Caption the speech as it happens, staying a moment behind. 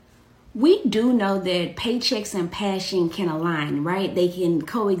We do know that paychecks and passion can align, right? They can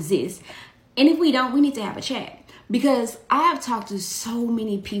coexist. And if we don't, we need to have a chat. Because I have talked to so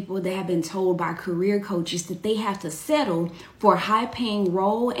many people that have been told by career coaches that they have to settle for a high paying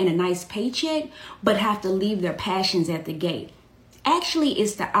role and a nice paycheck, but have to leave their passions at the gate. Actually,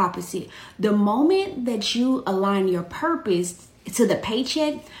 it's the opposite. The moment that you align your purpose to the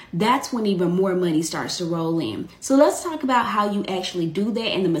paycheck, that's when even more money starts to roll in. So let's talk about how you actually do that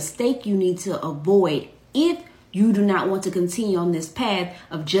and the mistake you need to avoid if you do not want to continue on this path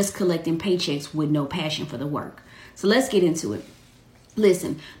of just collecting paychecks with no passion for the work. So let's get into it.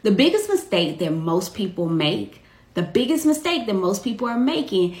 Listen, the biggest mistake that most people are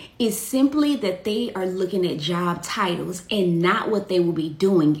making is simply that they are looking at job titles and not what they will be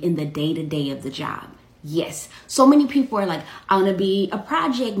doing in the day-to-day of the job. Yes, so many people are like, I want to be a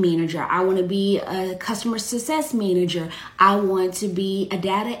project manager. I want to be a customer success manager. I want to be a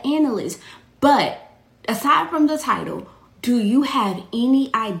data analyst. But aside from the title, do you have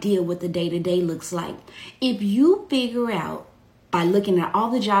any idea what the day-to-day looks like? If you figure out by looking at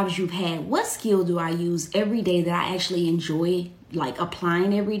all the jobs you've had, what skill do I use every day that I actually enjoy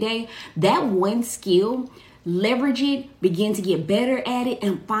applying every day? That one skill, leverage it, begin to get better at it,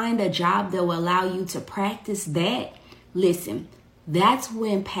 and find a job that will allow you to practice that. Listen, that's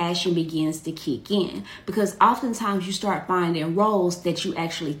when passion begins to kick in, because oftentimes you start finding roles that you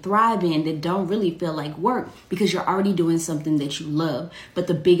actually thrive in that don't really feel like work because you're already doing something that you love. But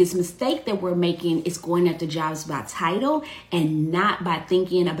the biggest mistake that we're making is going after jobs by title and not by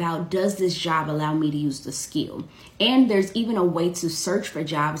thinking about, does this job allow me to use the skill? And there's even a way to search for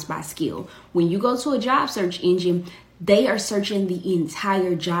jobs by skill. When you go to a job search engine, they are searching the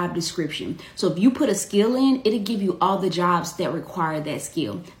entire job description. So if you put a skill in, it'll give you all the jobs that require that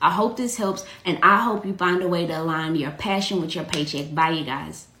skill. I hope this helps, and I hope you find a way to align your passion with your paycheck. Bye, you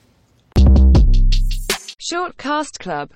guys. Short Cast Club.